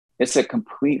It's a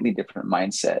completely different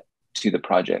mindset to the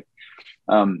project.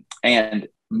 And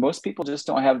most people just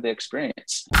don't have the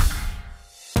experience.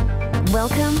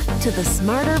 Welcome to the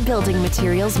Smarter Building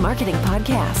Materials Marketing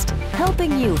Podcast,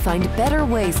 helping you find better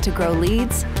ways to grow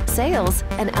leads, sales,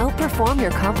 and outperform your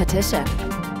competition.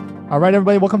 All right,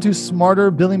 everybody, welcome to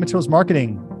Smarter Building Materials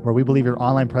Marketing, where we believe your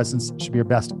online presence should be your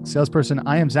best salesperson.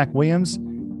 I am Zach Williams,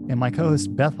 and my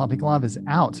co-host Beth Lopikolov is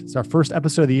out. It's our first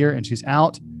episode of the year, and she's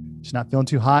out. She's not feeling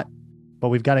too hot, but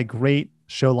we've got a great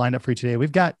show lined up for you today.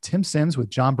 We've got Tim Seims with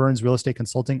John Burns Real Estate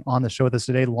Consulting on the show with us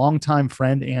today, longtime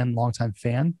friend and longtime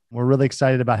fan. We're really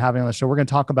excited about having on the show. We're going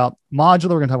to talk about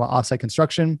modular. We're going to talk about offsite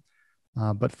construction.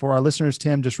 But for our listeners,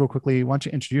 Tim, just real quickly, why don't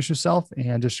you introduce yourself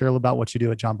and just share a little about what you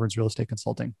do at John Burns Real Estate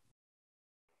Consulting?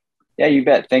 Yeah, you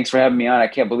bet. Thanks for having me on. I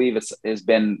can't believe it's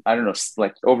been, I don't know,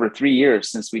 like over 3 years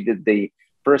since we did the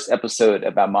first episode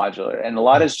about modular, and a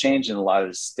lot has changed and a lot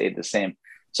has stayed the same.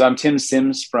 So I'm Tim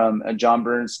Seims from John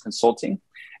Burns Consulting,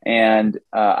 and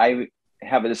I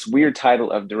have this weird title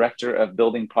of Director of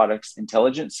Building Products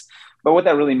Intelligence. But what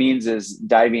that really means is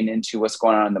diving into what's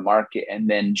going on in the market and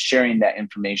then sharing that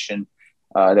information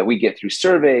that we get through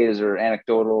surveys or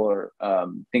anecdotal or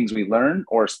things we learn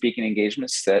or speaking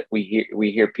engagements that we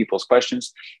hear people's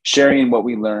questions, sharing what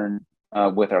we learn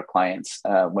with our clients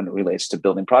when it relates to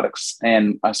building products.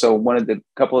 And so one of the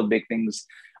couple of big things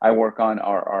I work on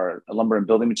are our lumber and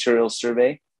building materials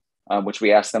survey, which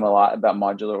we ask them a lot about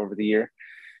modular over the year.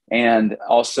 And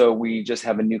also we just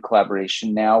have a new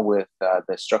collaboration now with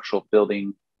the Structural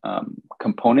Building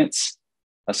Components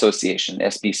Association,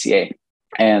 SBCA.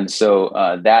 And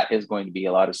so that is going to be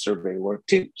a lot of survey work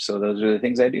too. So those are the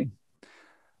things I do.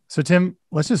 So Tim,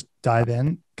 let's just dive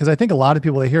in, because I think a lot of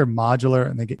people, they hear modular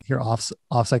and they hear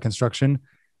offsite construction and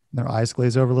their eyes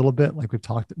glaze over a little bit. Like we've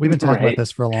been talking about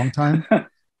this for a long time.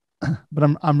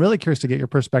 But I'm really curious to get your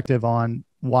perspective on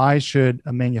why should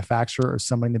a manufacturer or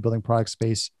somebody in the building product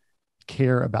space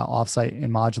care about offsite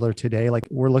and modular today? Like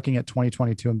we're looking at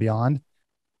 2022 and beyond.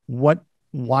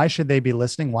 Why should they be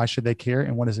listening? Why should they care?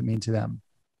 And what does it mean to them?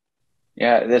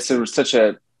 Yeah, this is such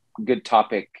a good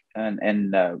topic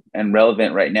and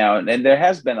relevant right now. And there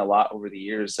has been a lot over the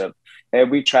years of, hey,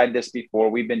 we tried this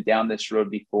before. We've been down this road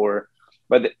before.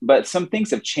 But some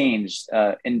things have changed.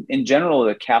 In general,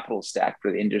 the capital stack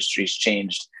for the industry's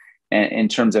changed in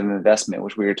terms of investment,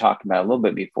 which we were talking about a little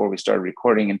bit before we started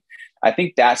recording. And I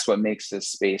think that's what makes this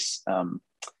space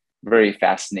very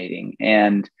fascinating.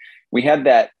 And we had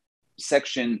that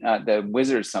section, the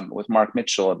Wizard Summit with Mark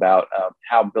Mitchell, about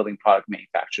how building product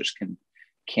manufacturers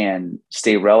can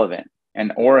stay relevant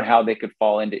or how they could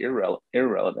fall into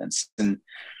irrelevance.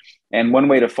 And one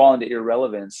way to fall into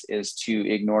irrelevance is to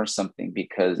ignore something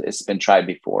because it's been tried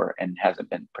before and hasn't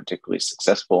been particularly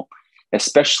successful,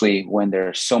 especially when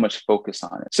there's so much focus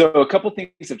on it. So a couple of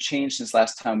things have changed since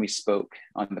last time we spoke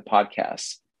on the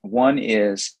podcast. One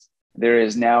is there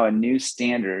is now a new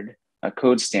standard, a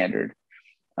code standard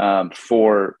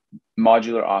for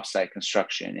modular offsite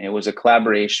construction. It was a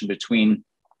collaboration between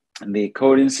the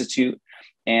Code Institute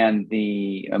and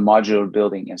the Modular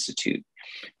Building Institute.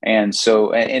 And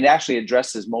so it actually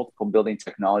addresses multiple building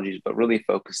technologies, but really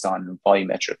focused on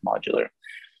volumetric modular.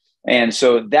 And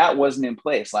so that wasn't in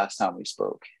place last time we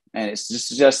spoke. And it's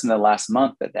just in the last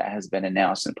month that has been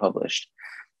announced and published.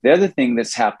 The other thing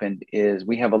that's happened is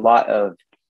we have a lot of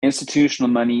institutional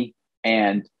money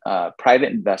and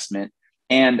private investment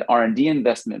and R&D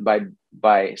investment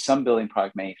by some building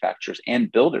product manufacturers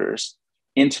and builders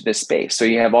into this space. So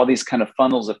you have all these kind of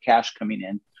funnels of cash coming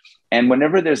in. And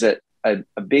whenever there's a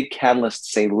big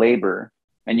catalyst, say labor,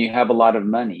 and you have a lot of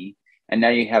money, and now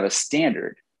you have a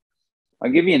standard.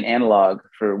 I'll give you an analog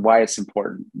for why it's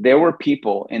important. There were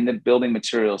people in the building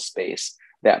materials space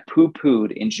that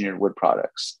poo-pooed engineered wood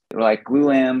products. They were like glue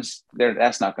lams,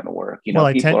 that's not going to work. People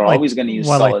are always going to use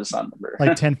solid sawn lumber.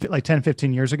 like 10,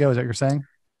 15 years ago, is that what you're saying?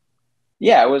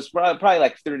 Yeah, it was probably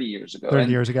like 30 years ago.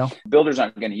 30 years ago. Builders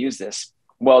aren't going to use this.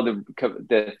 Well,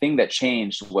 the thing that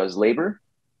changed was labor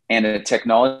and a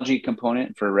technology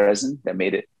component for resin that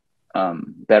made it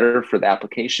better for the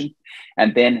application.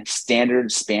 And then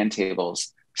standard span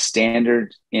tables,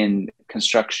 standard in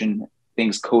construction,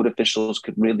 things code officials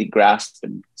could really grasp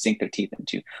and sink their teeth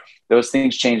into. Those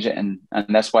things changed it. And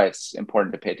that's why it's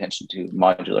important to pay attention to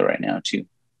modular right now too.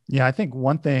 Yeah, I think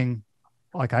one thing,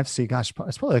 like I've seen, it's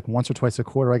probably like once or twice a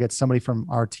quarter, I get somebody from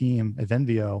our team at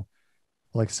Venvio,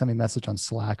 like send me a message on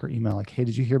Slack or email, like, hey,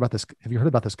 did you hear about this? Have you heard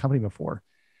about this company before?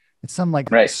 It's some like,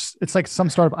 It's like some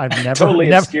startup I've never, totally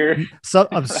obscure. So,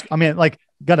 I mean, like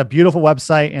got a beautiful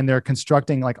website and they're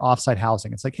constructing like offsite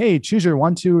housing. It's like, hey, choose your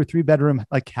 1, 2, or 3 bedroom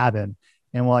like cabin.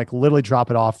 And we'll like literally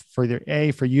drop it off for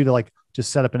for you to like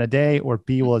just set up in a day, or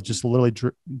B, will just literally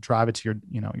drive it to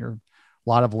your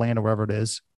lot of land or wherever it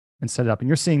is and set it up. And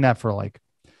you're seeing that for like,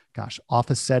 gosh,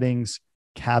 office settings,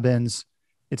 cabins.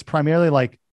 It's primarily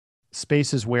like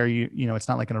spaces where it's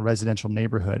not like in a residential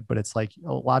neighborhood, but it's like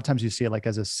a lot of times you see it like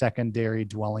as a secondary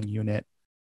dwelling unit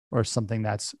or something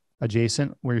that's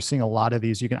adjacent, where you're seeing a lot of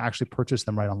these. You can actually purchase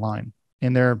them right online,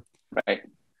 and they're right.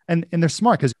 And they're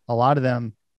smart, because a lot of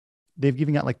them, they've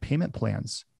given out like payment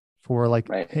plans for like,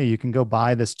 right. Hey, you can go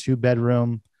buy this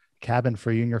 2-bedroom cabin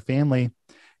for you and your family,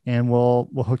 and we'll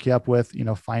hook you up with,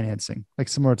 financing, like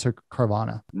similar to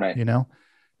Carvana, right. And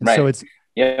right. so it's,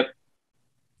 yep.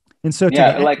 And so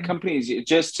like companies,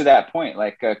 just to that point,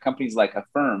 like companies like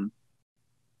Affirm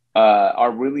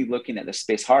are really looking at the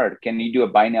space hard. Can you do a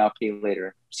buy now, pay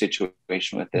later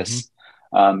situation with this?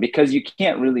 Because you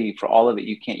can't really, for all of it,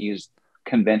 you can't use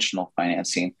conventional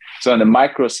financing. So on the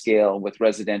micro scale with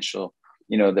residential,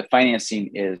 the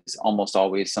financing is almost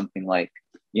always something like,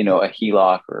 a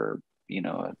HELOC or,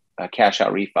 a cash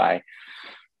out refi.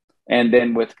 And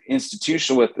then with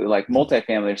institutional, with like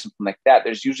multifamily or something like that,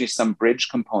 there's usually some bridge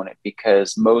component,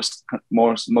 because most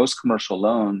commercial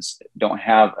loans don't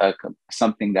have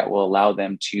something that will allow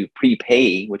them to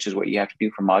prepay, which is what you have to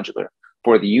do for modular,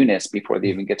 for the units before they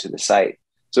even get to the site.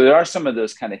 So there are some of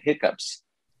those kind of hiccups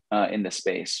in the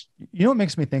space. You know what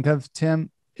makes me think of,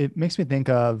 Tim? It makes me think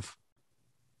of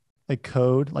like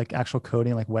code, like actual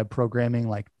coding, like web programming,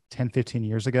 like 10, 15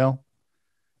 years ago.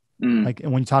 Like,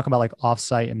 and when you talk about like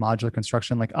offsite and modular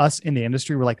construction, like us in the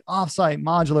industry, we're like offsite,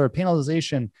 modular,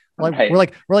 panelization. Like right. we're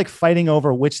like fighting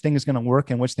over which thing is going to work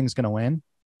and which thing's going to win.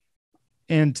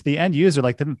 And to the end user,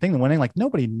 like the thing winning, like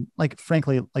nobody, like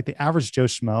frankly, like the average Joe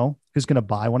Schmo who's going to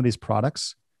buy one of these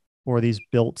products or these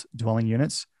built dwelling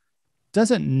units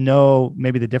doesn't know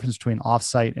maybe the difference between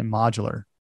offsite and modular.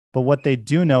 But what they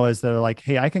do know is they're like,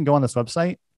 hey, I can go on this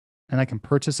website and I can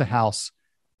purchase a house,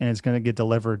 and it's going to get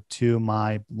delivered to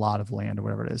my lot of land or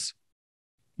whatever it is,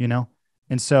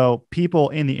 And so people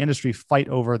in the industry fight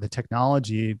over the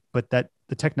technology, but that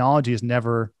the technology is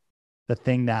never the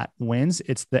thing that wins.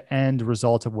 It's the end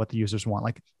result of what the users want.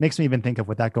 Like, makes me even think of,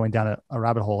 without going down a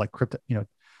rabbit hole, like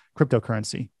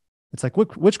cryptocurrency. It's like,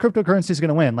 which cryptocurrency is going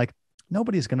to win? Like,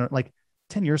 nobody's going to, like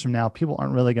 10 years from now, people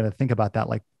aren't really going to think about that.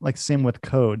 Like same with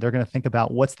code. They're going to think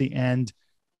about, what's the end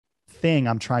thing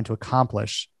I'm trying to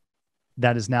accomplish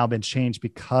that has now been changed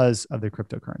because of the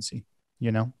cryptocurrency,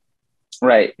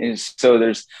 Right. And so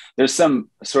there's some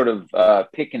sort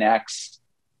of pick and axe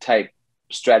type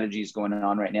strategies going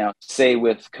on right now. Say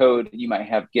with code, you might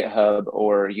have GitHub,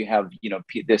 or you have,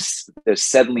 this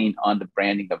settling on the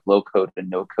branding of low code and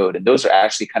no code. And those are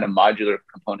actually kind of modular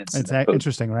components. It's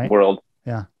interesting, right? World.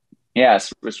 Yeah. Yeah.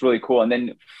 It's really cool. And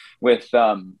then with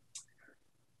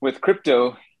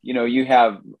crypto, you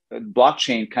have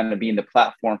blockchain kind of being the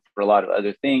platform for a lot of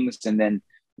other things. And then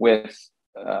with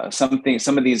some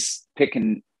of these pick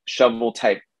and shovel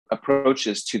type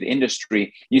approaches to the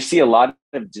industry, you see a lot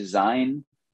of design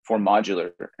for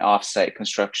modular offsite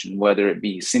construction, whether it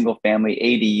be single family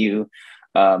ADU,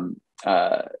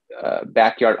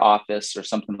 backyard office or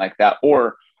something like that,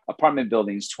 or apartment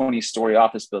buildings, 20-story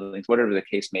office buildings, whatever the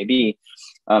case may be.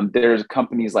 There's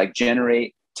companies like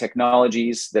Generate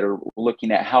Technologies that are looking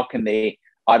at how can they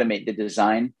automate the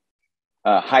design.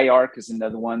 Hierarch is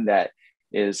another one that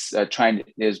is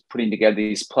putting together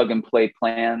these plug and play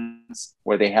plans,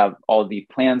 where they have all the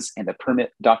plans and the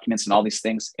permit documents and all these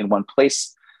things in one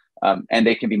place, and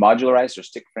they can be modularized or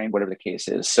stick frame, whatever the case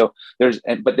is. So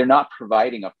but they're not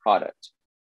providing a product;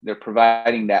 they're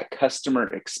providing that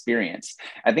customer experience.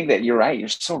 I think that you're right. You're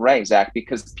so right, Zach,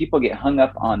 because people get hung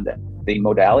up on the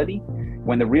modality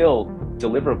when the real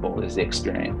deliverable is the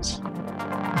experience.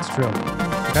 That's true.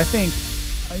 Like, I think,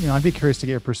 I'd be curious to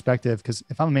get your perspective, because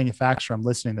if I'm a manufacturer, I'm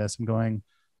listening to this, I'm going,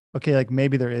 okay, like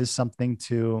maybe there is something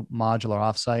to modular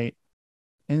offsite.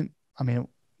 And I mean,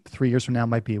 3 years from now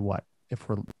might be what?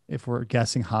 If we're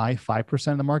guessing high,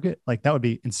 5% of the market, like that would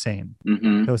be insane.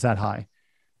 If it was that high.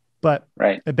 But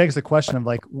right. It begs the question of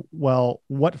like, well,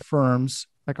 what firms,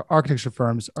 like architecture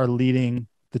firms, are leading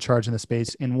the charge in the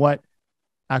space, and what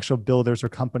actual builders or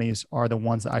companies are the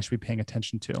ones that I should be paying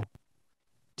attention to?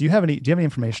 Do you have any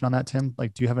information on that, Tim?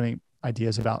 Like, do you have any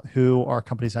ideas about who are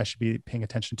companies I should be paying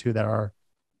attention to that are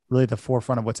really the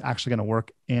forefront of what's actually going to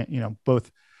work? And,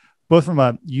 both from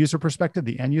a user perspective,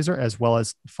 the end user, as well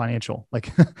as financial,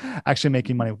 like actually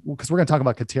making money. Because we're going to talk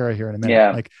about Katerra here in a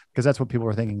minute, like, because that's what people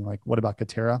are thinking. Like, what about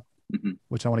Katerra?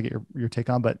 Which I want to get your take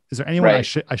on. But is there anyone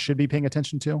I should be paying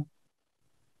attention to?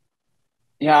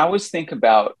 Yeah, I always think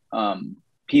about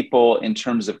people in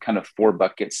terms of kind of 4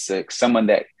 buckets. Someone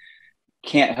that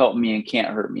can't help me and can't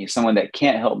hurt me, someone that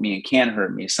can't help me and can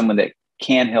hurt me, someone that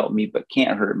can help me but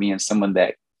can't hurt me, and someone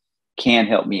that can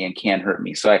help me and can hurt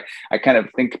me. So I kind of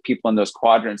think of people in those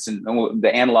quadrants, and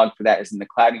the analog for that is in the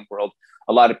cladding world.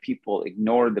 A lot of people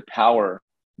ignore the power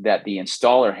that the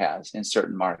installer has in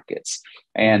certain markets,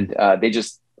 and they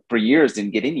just for years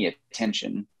didn't get any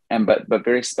attention, and but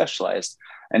very specialized.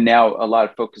 And now a lot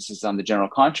of focus is on the general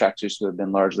contractors who have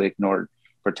been largely ignored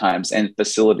for times, and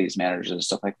facilities managers and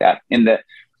stuff like that. In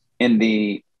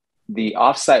the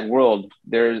offsite world,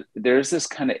 there's this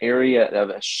kind of area of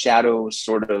a shadow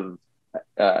sort of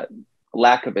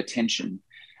lack of attention.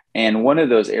 And one of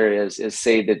those areas is,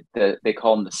 say, that they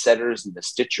call them the setters and the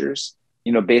stitchers,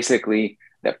 basically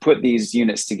that put these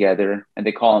units together, and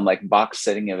they call them like box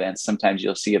setting events. Sometimes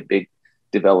you'll see a big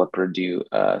developer do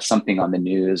something on the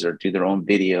news or do their own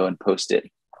video and post it.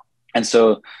 And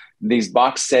so these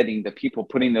box setting, the people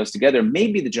putting those together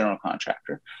may be the general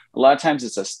contractor. A lot of times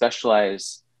it's a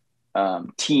specialized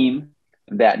team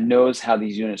that knows how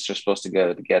these units are supposed to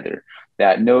go together,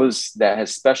 that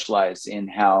has specialized in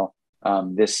how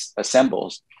this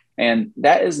assembles. And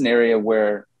that is an area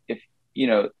where, if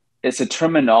it's a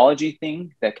terminology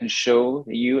thing that can show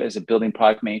you as a building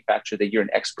product manufacturer that you're an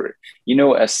expert. You know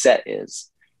what a set is,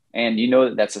 and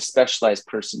that's a specialized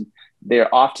person.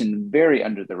 They're often very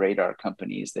under the radar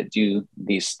companies that do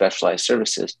these specialized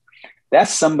services.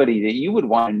 That's somebody that you would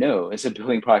want to know as a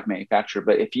building product manufacturer.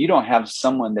 But if you don't have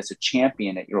someone that's a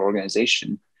champion at your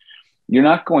organization, you're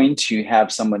not going to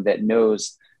have someone that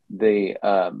knows the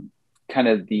kind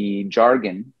of the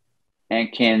jargon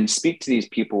and can speak to these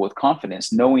people with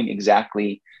confidence, knowing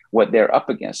exactly what they're up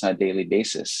against on a daily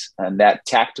basis. And that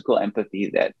tactical empathy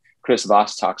that Chris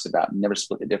Voss talks about, never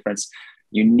split the difference.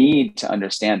 You need to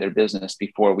understand their business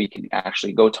before we can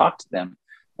actually go talk to them.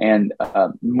 And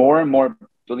more and more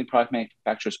building product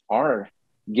manufacturers are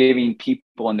giving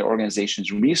people in their organizations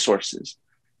resources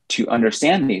to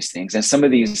understand these things. And some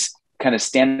of these kind of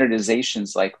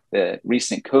standardizations, like the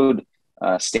recent code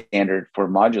standard for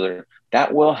modular,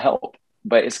 that will help.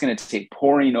 But it's going to take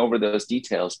poring over those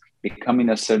details, becoming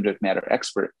a subject matter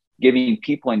expert, giving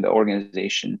people in the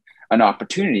organization an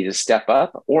opportunity to step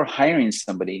up, or hiring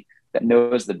somebody that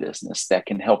knows the business that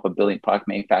can help a building product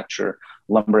manufacturer,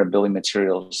 lumber and building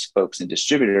materials folks and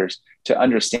distributors to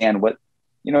understand what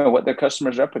their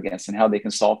customers are up against and how they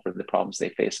can solve for the problems they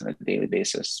face on a daily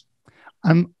basis.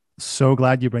 I'm so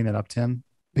glad you bring that up, Tim,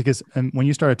 because when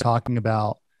you started talking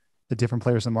about the different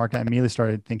players in the market, I immediately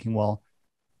started thinking, well,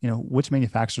 which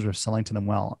manufacturers are selling to them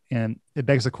well? And it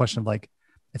begs the question of like,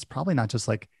 it's probably not just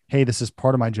like, hey, this is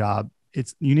part of my job.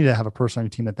 You need to have a person on your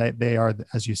team that they are,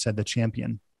 as you said, the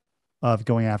champion of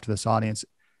going after this audience.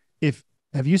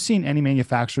 Have you seen any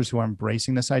manufacturers who are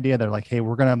embracing this idea? They're like, hey,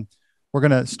 we're going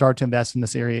to start to invest in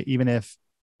this area, even if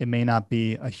it may not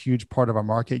be a huge part of our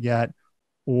market yet,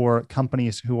 or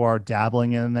companies who are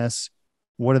dabbling in this.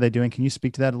 What are they doing? Can you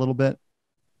speak to that a little bit?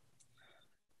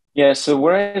 Yeah. So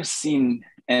where I've seen,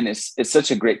 and it's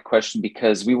such a great question,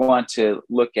 because we want to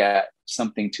look at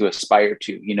something to aspire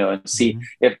to, and see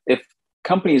if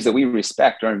companies that we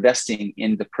respect are investing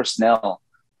in the personnel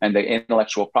and the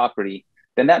intellectual property,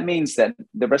 then that means that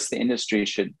the rest of the industry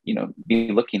should,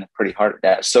 be looking pretty hard at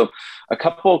that. So a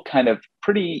couple kind of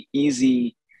pretty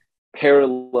easy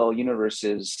parallel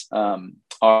universes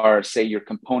are, say, your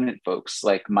component folks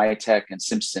like Mytech and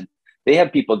Simpson. They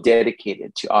have people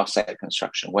dedicated to offsite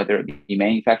construction, whether it be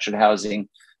manufactured housing,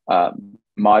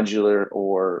 modular,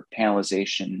 or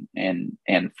panelization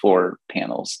and floor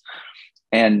panels.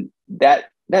 And that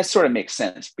sort of makes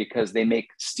sense because they make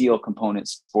steel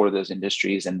components for those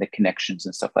industries and the connections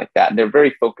and stuff like that. And they're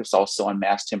very focused also on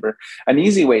mass timber. An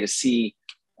easy way to see,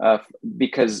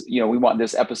 because we want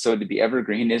this episode to be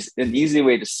evergreen, is an easy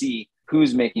way to see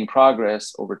who's making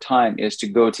progress over time is to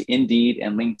go to Indeed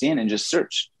and LinkedIn and just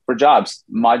search for jobs: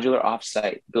 modular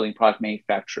offsite building product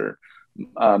manufacturer,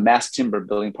 mass timber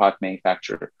building product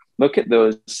manufacturer. Look at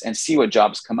those and see what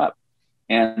jobs come up,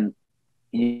 and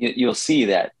you'll see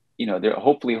that there,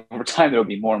 hopefully over time there'll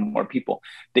be more and more people.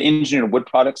 The engineered wood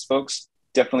products folks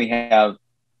definitely have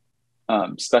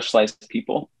specialized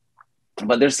people,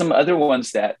 but there's some other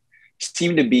ones that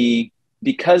seem to be,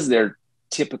 because they're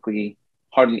typically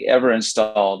hardly ever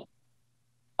installed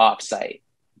offsite,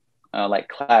 like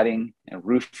cladding and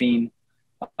roofing.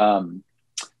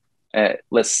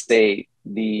 Let's say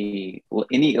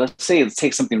let's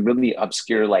take something really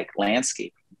obscure like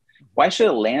landscape. Why should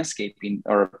a landscaping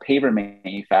or a paver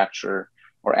manufacturer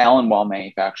or Allen wall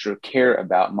manufacturer care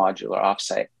about modular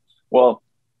offsite? Well,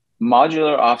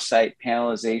 modular offsite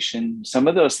panelization, some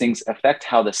of those things affect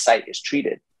how the site is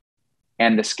treated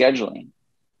and the scheduling,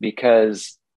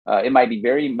 because It might be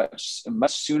very much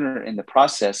sooner in the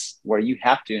process where you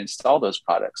have to install those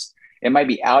products. It might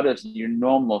be out of your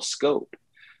normal scope.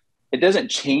 It doesn't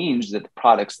change the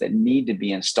products that need to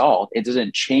be installed. It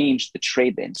doesn't change the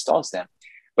trade that installs them,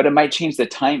 but it might change the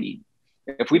timing.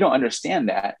 If we don't understand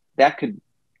that, that could,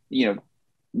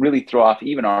 really throw off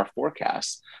even our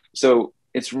forecasts. So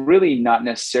it's really not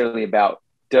necessarily about,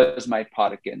 does my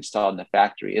product get installed in the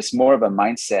factory? It's more of a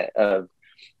mindset of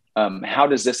how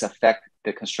does this affect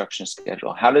the construction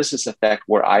schedule? How does this affect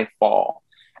where I fall?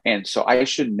 And so I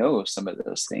should know some of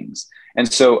those things.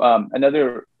 And so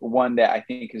another one that I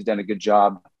think has done a good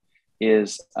job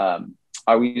is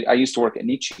I used to work at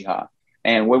Nichiha.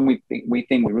 And when we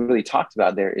really talked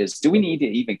about there is, do we need to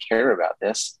even care about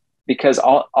this? Because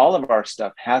all of our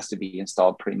stuff has to be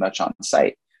installed pretty much on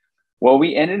site. Well,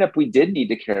 we did need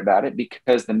to care about it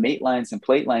because the mate lines and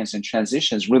plate lines and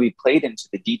transitions really played into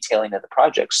the detailing of the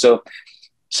project. So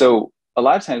a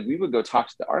lot of times we would go talk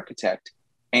to the architect,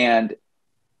 and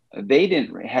they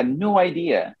had no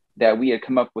idea that we had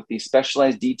come up with these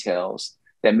specialized details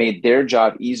that made their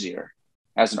job easier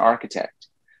as an architect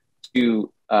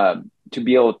to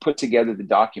be able to put together the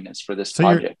documents for this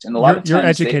project. And a lot of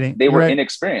times they were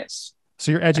inexperienced.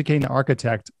 So you're educating the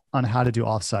architect on how to do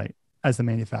offsite as the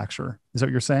manufacturer. Is that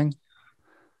what you're saying?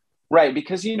 Right.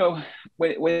 Because,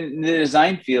 when in the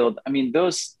design field, I mean,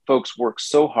 those folks work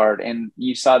so hard. And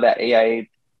you saw that AIA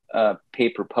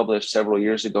paper published several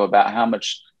years ago about how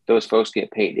much those folks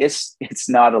get paid. It's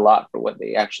not a lot for what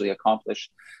they actually accomplish.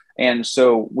 And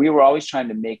so we were always trying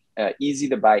to make easy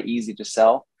to buy, easy to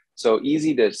sell. So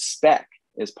easy to spec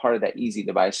is part of that easy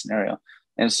to buy scenario.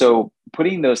 And so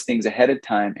putting those things ahead of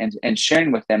time and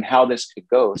sharing with them how this could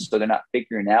go, so they're not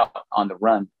figuring out on the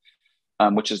run,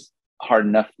 which is hard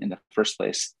enough in the first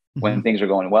place when things are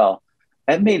going well.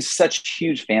 That made such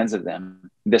huge fans of them,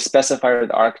 the specifier,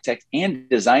 the architect, and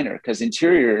designer, because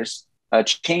interiors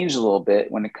change a little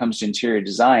bit when it comes to interior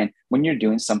design when you're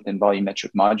doing something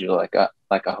volumetric modular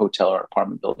like a hotel or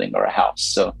apartment building or a house.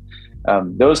 So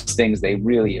those things they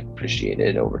really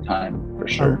appreciated over time, for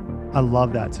sure. I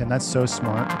love that, Tim. That's so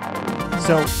smart.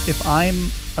 So if I'm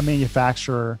a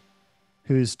manufacturer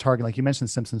who's targeting, like you mentioned,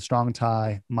 Simpson, Strong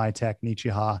Tie, MyTech,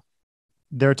 Nichiha,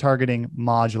 they're targeting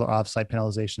modular offsite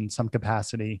panelization, some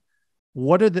capacity.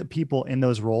 What are the people in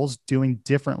those roles doing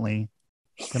differently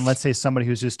than, let's say, somebody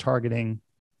who's just targeting,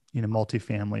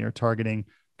 multifamily or targeting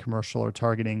commercial or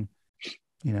targeting,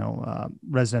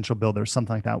 residential builders,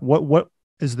 something like that? What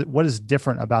is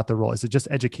different about the role? Is it just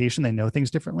education? They know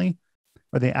things differently?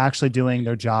 Are they actually doing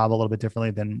their job a little bit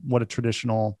differently than what a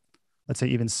traditional, let's say,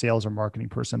 even sales or marketing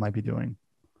person might be doing?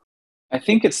 I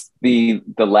think it's the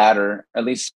latter, at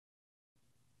least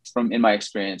in my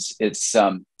experience. It's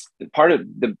one of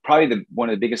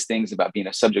the biggest things about being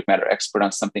a subject matter expert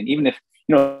on something. Even if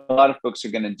a lot of folks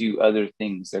are going to do other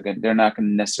things, they're not going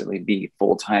to necessarily be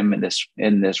full time in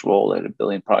this role at a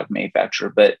building product manufacturer.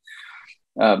 But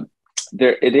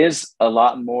it is a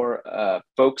lot more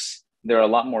folks. There are a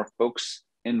lot more folks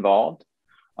involved.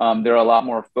 There are a lot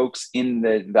more folks in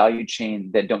the value chain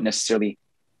that don't necessarily,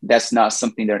 that's not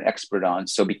something they're an expert on.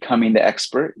 So becoming the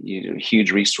expert, a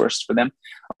huge resource for them.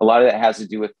 A lot of that has to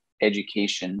do with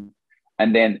education.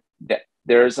 And then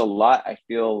there's a lot, I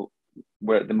feel,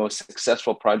 where the most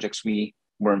successful projects we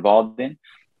were involved in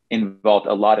involved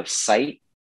a lot of site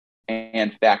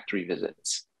and factory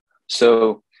visits.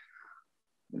 So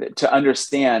to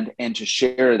understand and to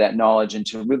share that knowledge and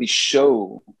to really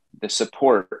show the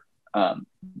support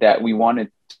that we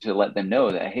wanted to let them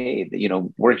know that, hey,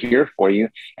 we're here for you.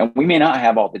 And we may not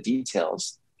have all the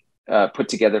details put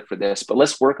together for this, but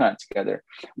let's work on it together.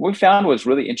 What we found was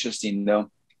really interesting,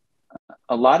 though.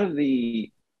 A lot of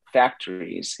the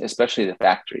factories, especially the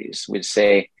factories, would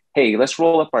say, hey, let's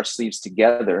roll up our sleeves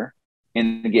together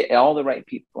and get all the right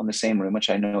people in the same room, which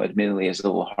I know admittedly is a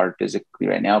little hard physically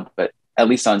right now, but at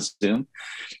least on Zoom.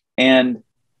 And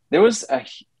there was a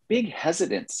big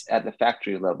hesitance at the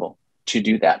factory level to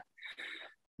do that.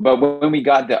 But when we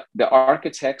got the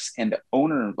architects and the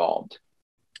owner involved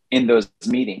in those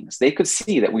meetings, they could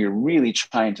see that we were really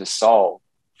trying to solve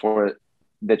for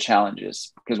the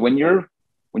challenges. Because when you're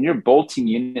bolting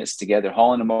units together,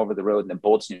 hauling them over the road and then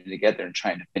bolting them together and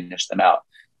trying to finish them out,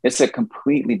 it's a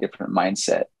completely different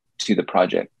mindset to the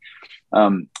project.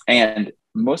 And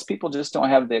most people just don't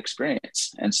have the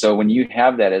experience. And so when you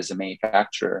have that as a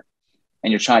manufacturer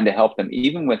and you're trying to help them,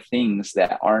 even with things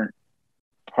that aren't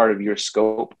part of your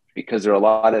scope, because there are a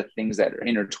lot of things that are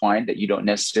intertwined that you don't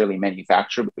necessarily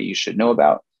manufacture, but you should know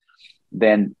about,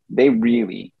 then they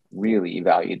really, really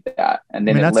valued that. And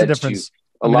then it led to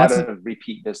a lot of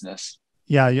repeat business.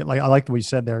 Yeah, like I like what you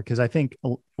said there, because I think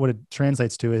what it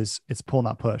translates to is it's pull,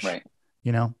 not push. Right.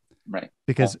 You know, Right.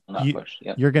 because Pull, not push.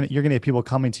 Yep. you're gonna have people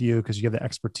coming to you because you have the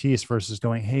expertise versus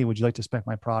going, hey, would you like to spec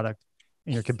my product?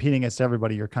 And you're competing against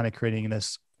everybody. You're kind of creating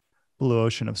this blue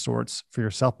ocean of sorts for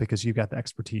yourself because you've got the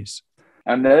expertise.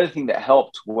 And the other thing that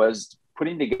helped was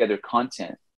putting together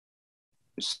content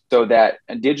so that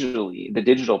digitally, the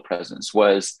digital presence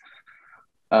was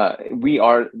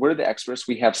we're the experts.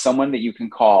 We have someone that you can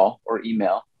call or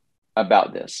email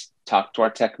about this. Talk to our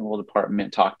technical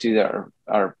department, talk to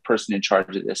our person in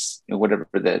charge of this, whatever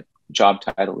the job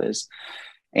title is.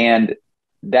 And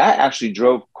that actually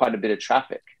drove quite a bit of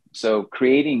traffic. So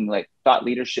creating like thought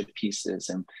leadership pieces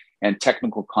and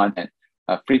technical content,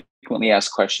 frequently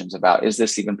asked questions about, is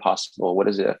this even possible? What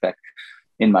does it affect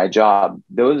in my job?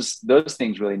 Those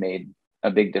things really made a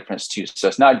big difference too. So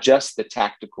it's not just the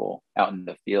tactical out in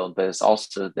the field, but it's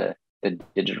also the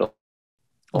digital.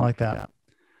 I like that.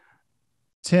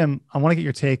 Tim, I want to get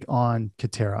your take on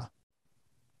Katerra.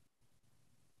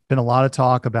 Been a lot of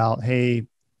talk about, hey,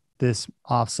 this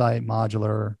offsite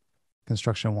modular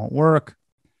construction won't work.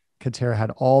 Katerra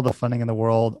had all the funding in the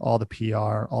world, all the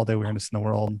PR, all the awareness in the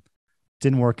world.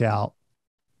 Didn't work out.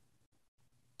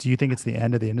 Do you think it's the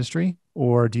end of the industry,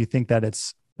 or do you think that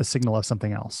it's a signal of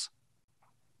something else?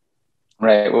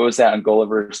 Right. What was that on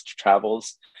Gulliver's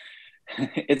Travels?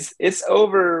 it's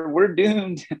over. We're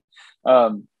doomed.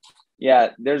 Yeah,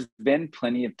 there's been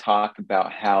plenty of talk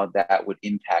about how that would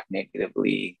impact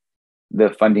negatively the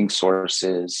funding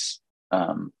sources,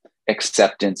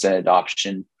 acceptance and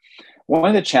adoption. One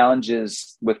of the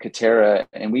challenges with Katerra,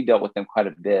 and we dealt with them quite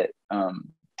a bit,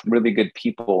 really good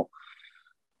people.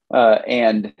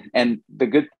 And the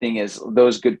good thing is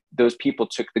those people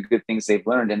took the good things they've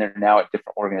learned and they're now at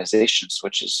different organizations,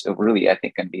 which is really, I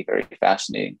think, going to be very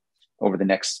fascinating over the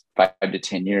next 5 to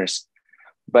 10 years.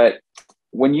 But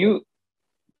when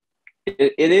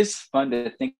it is fun to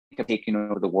think of taking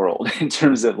over the world in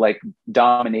terms of like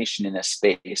domination in a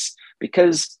space,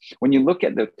 because when you look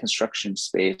at the construction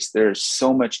space, there's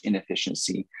so much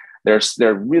inefficiency. There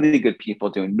are really good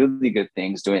people doing really good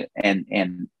things, doing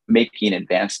and making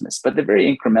advancements, but they're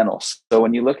very incremental. So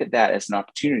when you look at that as an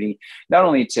opportunity, not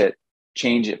only to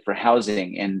change it for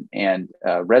housing and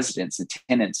residents and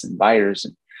tenants and buyers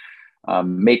and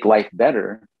make life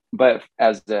better, but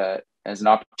as an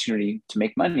opportunity to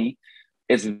make money,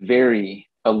 it's very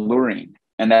alluring.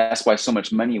 And that's why so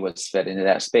much money was fed into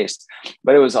that space.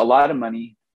 But it was a lot of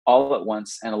money all at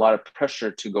once and a lot of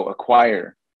pressure to go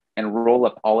acquire and roll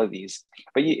up all of these.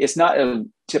 But it's not a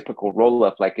typical roll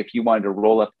up. Like if you wanted to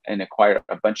roll up and acquire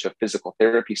a bunch of physical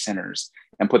therapy centers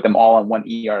and put them all on one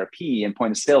ERP and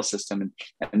point of sale system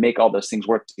and make all those things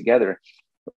work together,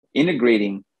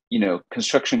 integrating,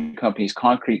 construction companies,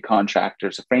 concrete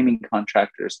contractors, framing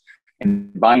contractors,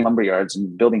 and buying lumber yards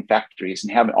and building factories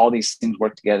and having all these things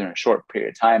work together in a short period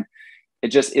of time, it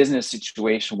just isn't a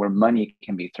situation where money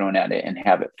can be thrown at it and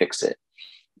have it fix it.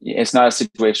 It's not a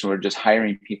situation where just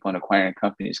hiring people and acquiring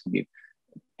companies can be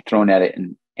thrown at it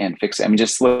and fix it. I mean,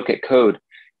 just look at code.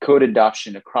 Code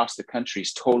adoption across the country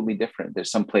is totally different. There's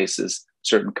some places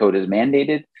certain code is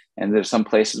mandated, and there's some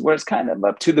places where it's kind of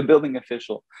up to the building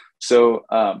official. So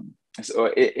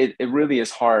it really is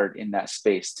hard in that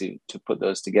space to put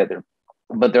those together.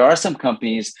 But there are some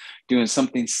companies doing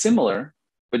something similar,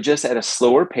 but just at a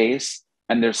slower pace,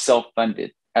 and they're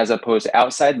self-funded as opposed to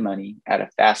outside money at a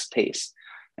fast pace.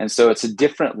 And so it's a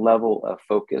different level of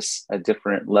focus, a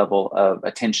different level of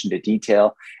attention to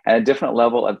detail, and a different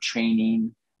level of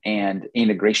training and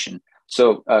integration.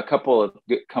 So a couple of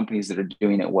good companies that are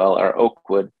doing it well are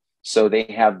Oakwood. So they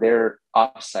have their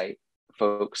offsite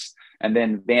folks, and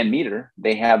then Van Meter,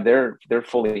 they have their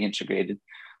fully integrated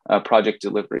project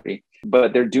delivery,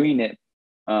 but they're doing it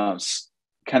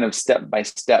kind of step by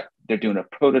step. They're doing a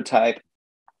prototype,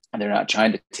 and they're not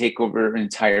trying to take over an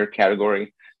entire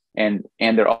category. And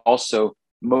they're also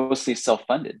mostly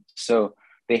self-funded. So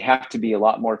they have to be a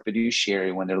lot more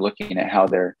fiduciary when they're looking at how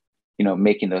they're,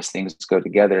 making those things go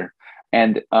together.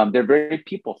 And they're very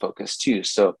people focused too.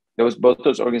 So both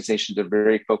those organizations are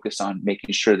very focused on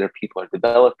making sure their people are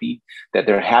developing, that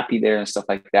they're happy there and stuff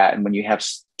like that. And when you have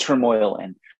turmoil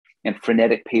and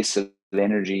frenetic pace of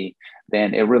energy,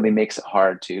 then it really makes it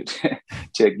hard to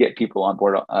get people on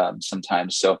board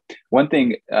sometimes. So one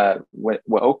thing what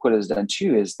Oakwood has done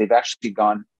too is they've actually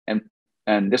gone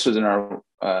and this was in our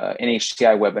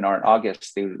NHTI webinar in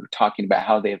August. They were talking about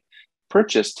how they've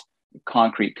purchased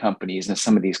concrete companies and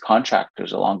some of these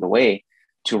contractors along the way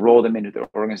to roll them into their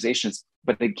organizations.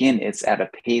 But again, it's at a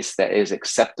pace that is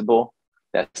acceptable,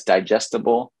 that's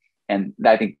digestible. And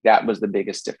I think that was the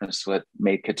biggest difference what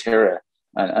made Katerra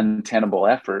an untenable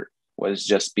effort was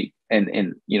just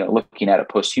looking at it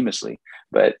posthumously,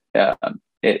 but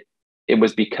it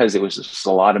was because it was just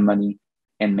a lot of money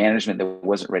and management that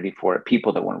wasn't ready for it,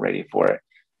 people that weren't ready for it,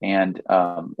 and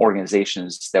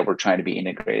organizations that were trying to be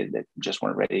integrated that just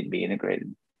weren't ready to be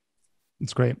integrated.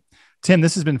 That's great. Tim,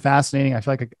 this has been fascinating. I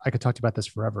feel like I could talk to you about this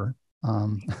forever.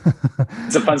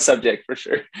 It's a fun subject for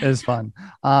sure. It is fun.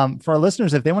 For our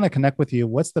listeners, if they want to connect with you,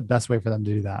 what's the best way for them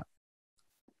to do that?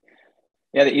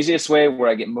 Yeah, the easiest way where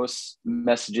I get most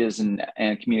messages and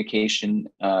communication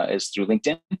is through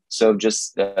LinkedIn. So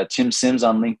just Tim Seims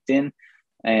on LinkedIn,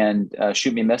 and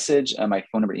shoot me a message. My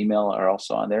phone number, email are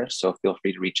also on there. So feel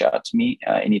free to reach out to me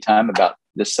anytime about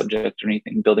this subject or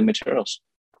anything building materials.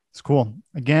 It's cool.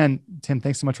 Again, Tim,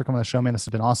 thanks so much for coming on the show, man. This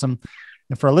has been awesome.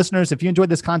 And for our listeners, if you enjoyed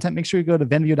this content, make sure you go to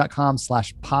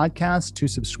venveo.com/podcast to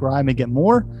subscribe and get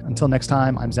more. Until next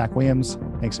time, I'm Zach Williams.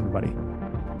 Thanks, everybody.